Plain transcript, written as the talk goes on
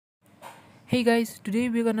Hey guys, today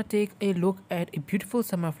we're gonna take a look at a beautiful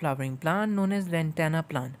summer flowering plant known as Lantana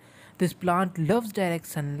plant. This plant loves direct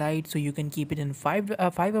sunlight, so you can keep it in 5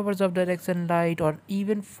 hours of direct sunlight or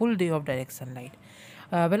even full day of direct sunlight.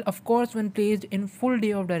 Well, of course, when placed in full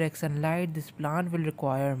day of direct sunlight, this plant will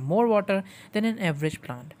require more water than an average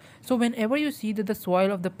plant. So whenever you see that the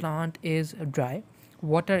soil of the plant is dry,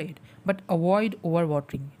 water it, but avoid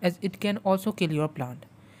overwatering as it can also kill your plant.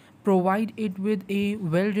 Provide it with a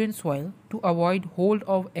well-drained soil to avoid hold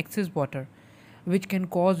of excess water, which can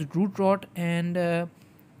cause root rot and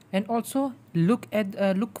also look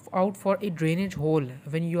out for a drainage hole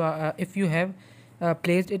when you are if you have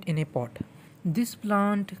placed it in a pot. This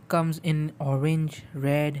plant comes in orange,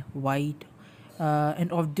 red, white,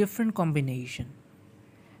 and of different combination.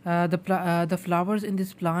 The flowers in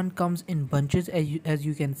this plant comes in bunches as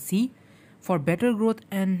you can see. For better growth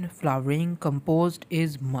and flowering, compost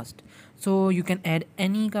is must. So you can add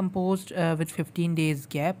any compost with 15 days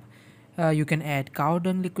gap. You can add cow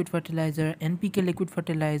dung liquid fertilizer, NPK liquid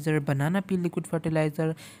fertilizer, banana peel liquid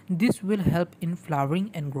fertilizer. This will help in flowering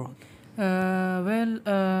and growth.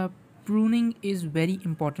 Pruning is very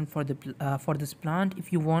important for this plant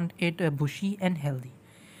if you want it bushy and healthy.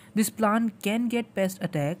 This plant can get pest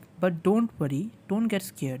attack, but don't worry, don't get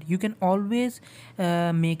scared. You can always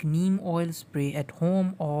make neem oil spray at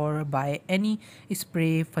home or buy any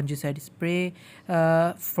spray, fungicide spray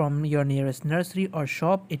from your nearest nursery or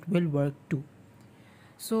shop. It will work too.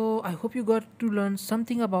 So I hope you got to learn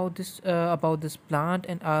something about this plant,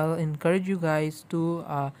 and I'll encourage you guys to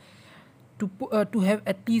have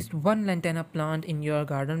at least one lantana plant in your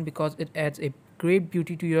garden because it adds a great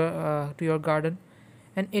beauty to your garden,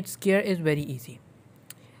 and its care is very easy.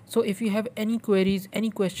 So if you have any queries, any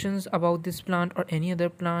questions about this plant or any other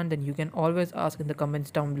plant, then you can always ask in the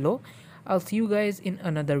comments down below. I'll see you guys in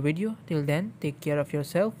another video. Till then, take care of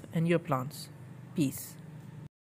yourself and your plants. Peace.